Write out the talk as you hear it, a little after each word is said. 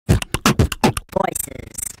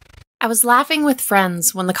I was laughing with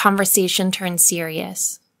friends when the conversation turned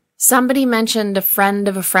serious. Somebody mentioned a friend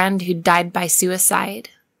of a friend who died by suicide.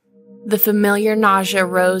 The familiar nausea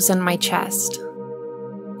rose in my chest.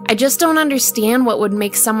 I just don't understand what would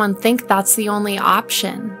make someone think that's the only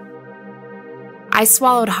option. I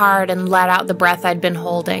swallowed hard and let out the breath I'd been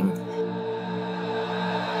holding.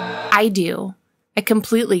 I do. I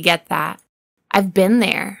completely get that. I've been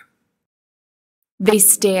there. They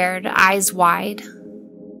stared, eyes wide.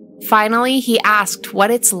 Finally, he asked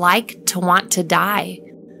what it's like to want to die.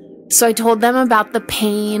 So I told them about the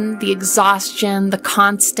pain, the exhaustion, the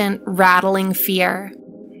constant rattling fear.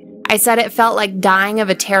 I said it felt like dying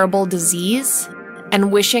of a terrible disease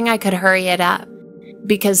and wishing I could hurry it up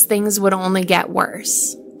because things would only get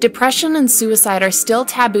worse. Depression and suicide are still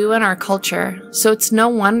taboo in our culture, so it's no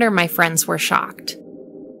wonder my friends were shocked.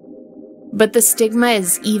 But the stigma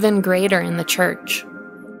is even greater in the church.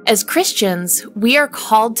 As Christians, we are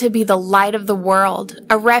called to be the light of the world,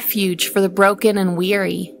 a refuge for the broken and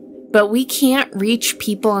weary. But we can't reach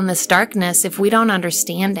people in this darkness if we don't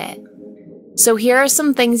understand it. So here are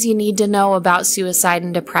some things you need to know about suicide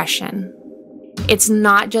and depression. It's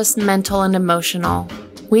not just mental and emotional.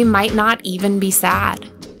 We might not even be sad.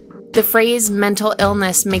 The phrase mental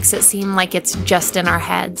illness makes it seem like it's just in our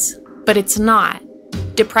heads, but it's not.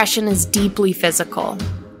 Depression is deeply physical.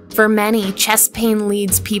 For many, chest pain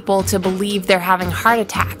leads people to believe they're having heart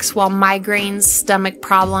attacks, while migraines, stomach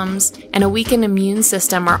problems, and a weakened immune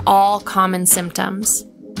system are all common symptoms.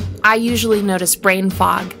 I usually notice brain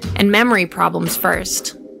fog and memory problems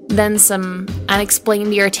first, then some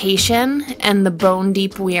unexplained irritation and the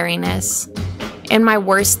bone-deep weariness. In my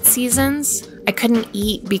worst seasons, I couldn't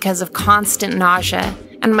eat because of constant nausea,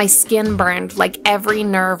 and my skin burned like every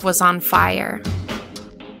nerve was on fire.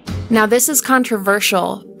 Now, this is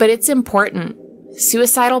controversial, but it's important.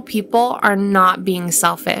 Suicidal people are not being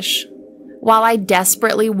selfish. While I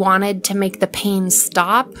desperately wanted to make the pain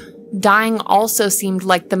stop, dying also seemed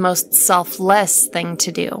like the most selfless thing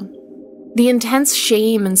to do. The intense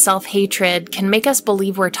shame and self-hatred can make us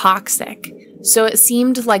believe we're toxic, so it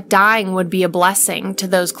seemed like dying would be a blessing to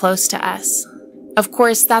those close to us. Of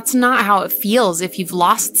course, that's not how it feels if you've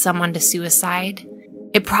lost someone to suicide.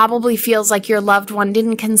 It probably feels like your loved one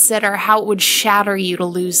didn't consider how it would shatter you to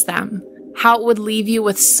lose them, how it would leave you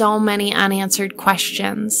with so many unanswered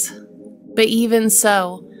questions. But even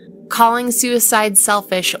so, calling suicide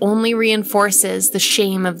selfish only reinforces the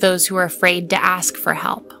shame of those who are afraid to ask for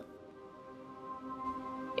help.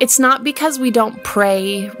 It's not because we don't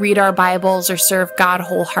pray, read our Bibles, or serve God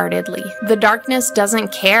wholeheartedly. The darkness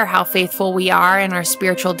doesn't care how faithful we are in our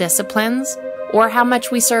spiritual disciplines or how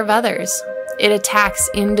much we serve others. It attacks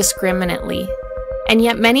indiscriminately. And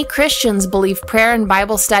yet many Christians believe prayer and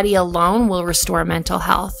Bible study alone will restore mental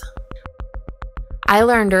health. I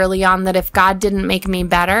learned early on that if God didn't make me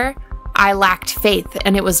better, I lacked faith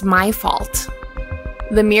and it was my fault.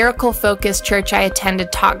 The miracle-focused church I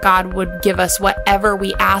attended taught God would give us whatever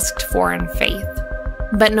we asked for in faith.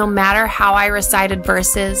 But no matter how I recited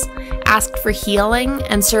verses, asked for healing,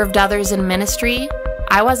 and served others in ministry,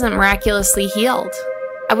 I wasn't miraculously healed.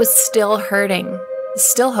 I was still hurting,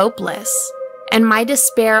 still hopeless, and my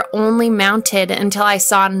despair only mounted until I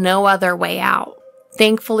saw no other way out.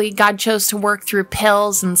 Thankfully, God chose to work through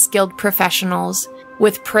pills and skilled professionals,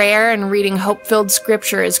 with prayer and reading hope-filled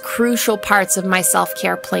scripture as crucial parts of my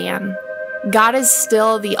self-care plan. God is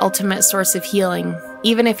still the ultimate source of healing,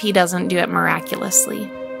 even if He doesn't do it miraculously.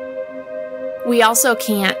 We also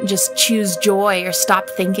can't just choose joy or stop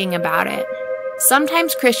thinking about it.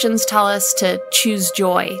 Sometimes Christians tell us to choose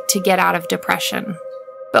joy to get out of depression.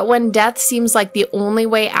 But when death seems like the only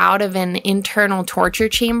way out of an internal torture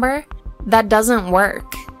chamber, that doesn't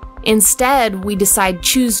work. Instead, we decide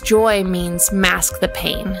choose joy means mask the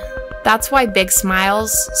pain. That's why big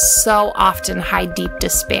smiles so often hide deep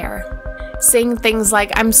despair. Saying things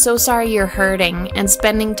like, "I'm so sorry you're hurting," and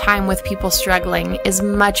spending time with people struggling is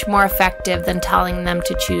much more effective than telling them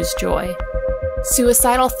to choose joy.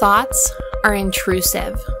 Suicidal thoughts are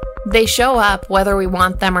intrusive. They show up whether we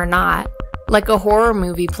want them or not, like a horror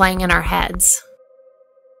movie playing in our heads.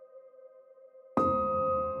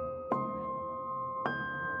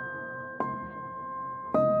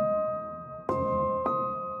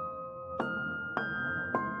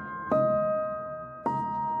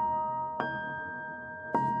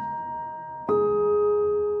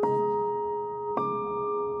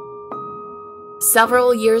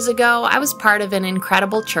 Several years ago, I was part of an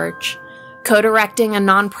incredible church, co-directing a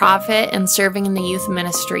nonprofit and serving in the youth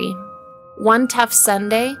ministry. One tough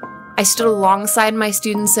Sunday, I stood alongside my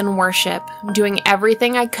students in worship, doing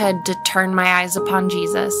everything I could to turn my eyes upon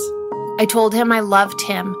Jesus. I told him I loved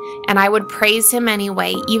him and I would praise him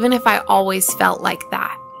anyway, even if I always felt like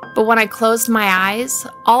that. But when I closed my eyes,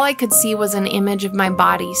 all I could see was an image of my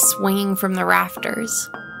body swinging from the rafters.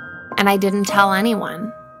 And I didn't tell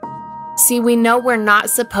anyone. See, we know we're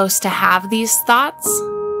not supposed to have these thoughts,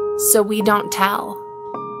 so we don't tell.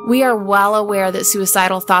 We are well aware that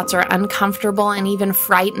suicidal thoughts are uncomfortable and even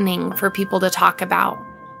frightening for people to talk about.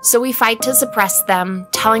 So we fight to suppress them,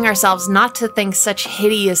 telling ourselves not to think such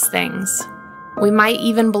hideous things. We might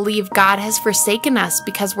even believe God has forsaken us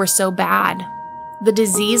because we're so bad. The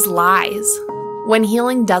disease lies. When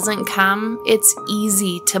healing doesn't come, it's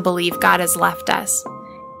easy to believe God has left us.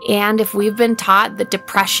 And if we've been taught that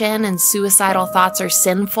depression and suicidal thoughts are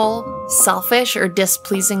sinful, selfish, or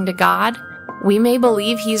displeasing to God, we may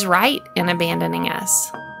believe He's right in abandoning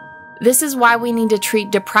us. This is why we need to treat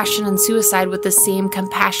depression and suicide with the same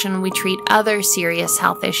compassion we treat other serious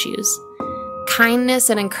health issues. Kindness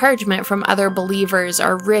and encouragement from other believers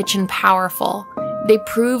are rich and powerful. They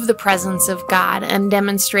prove the presence of God and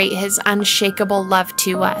demonstrate His unshakable love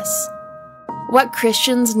to us. What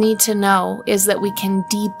Christians need to know is that we can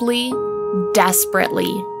deeply,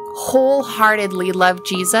 desperately, wholeheartedly love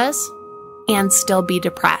Jesus and still be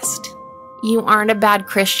depressed. You aren't a bad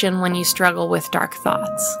Christian when you struggle with dark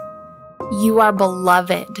thoughts. You are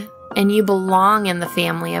beloved and you belong in the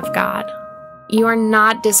family of God. You are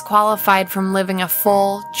not disqualified from living a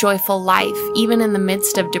full, joyful life, even in the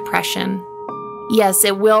midst of depression. Yes,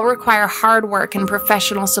 it will require hard work and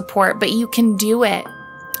professional support, but you can do it.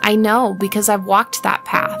 I know because I've walked that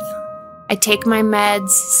path. I take my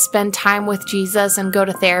meds, spend time with Jesus, and go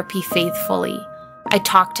to therapy faithfully. I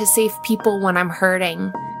talk to safe people when I'm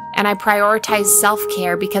hurting, and I prioritize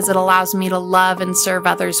self-care because it allows me to love and serve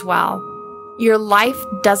others well. Your life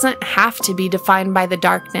doesn't have to be defined by the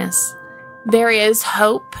darkness. There is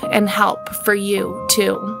hope and help for you,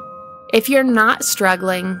 too. If you're not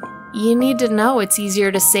struggling, you need to know it's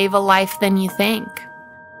easier to save a life than you think.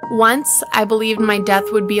 Once, I believed my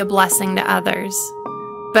death would be a blessing to others.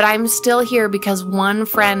 But I'm still here because one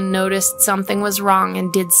friend noticed something was wrong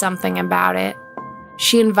and did something about it.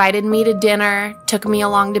 She invited me to dinner, took me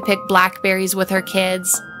along to pick blackberries with her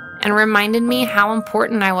kids, and reminded me how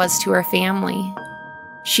important I was to her family.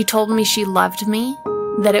 She told me she loved me,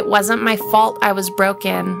 that it wasn't my fault I was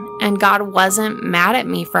broken, and God wasn't mad at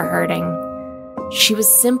me for hurting. She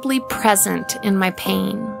was simply present in my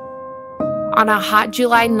pain. On a hot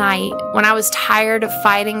July night, when I was tired of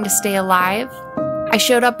fighting to stay alive, I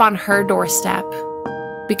showed up on her doorstep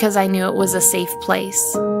because I knew it was a safe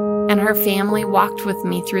place, and her family walked with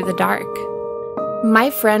me through the dark.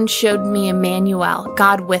 My friend showed me Emmanuel,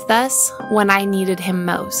 God with us, when I needed Him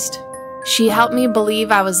most. She helped me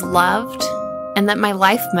believe I was loved and that my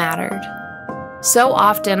life mattered. So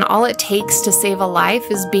often, all it takes to save a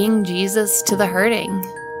life is being Jesus to the hurting,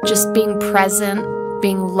 just being present,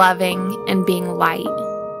 being loving, and being light.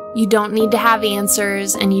 You don't need to have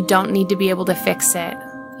answers, and you don't need to be able to fix it.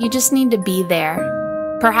 You just need to be there,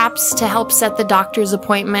 perhaps to help set the doctor's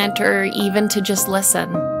appointment or even to just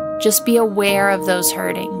listen. Just be aware of those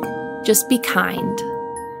hurting. Just be kind.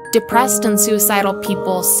 Depressed and suicidal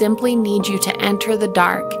people simply need you to enter the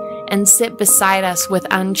dark and sit beside us with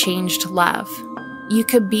unchanged love. You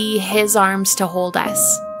could be His arms to hold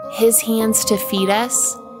us, His hands to feed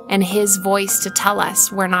us, and His voice to tell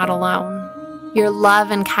us we're not alone. Your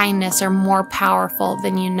love and kindness are more powerful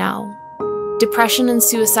than you know. Depression and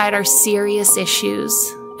suicide are serious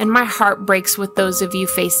issues, and my heart breaks with those of you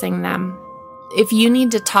facing them. If you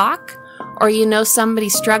need to talk, or you know somebody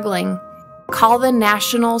struggling, call the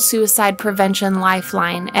National Suicide Prevention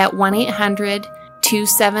Lifeline at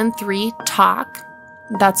 1-800-273-TALK.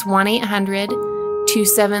 That's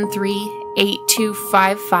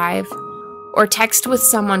 1-800-273-8255. Or text with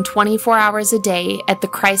someone 24 hours a day at the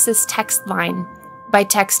crisis text line by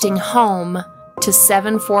texting HOME to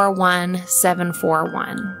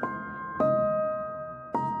 741-741.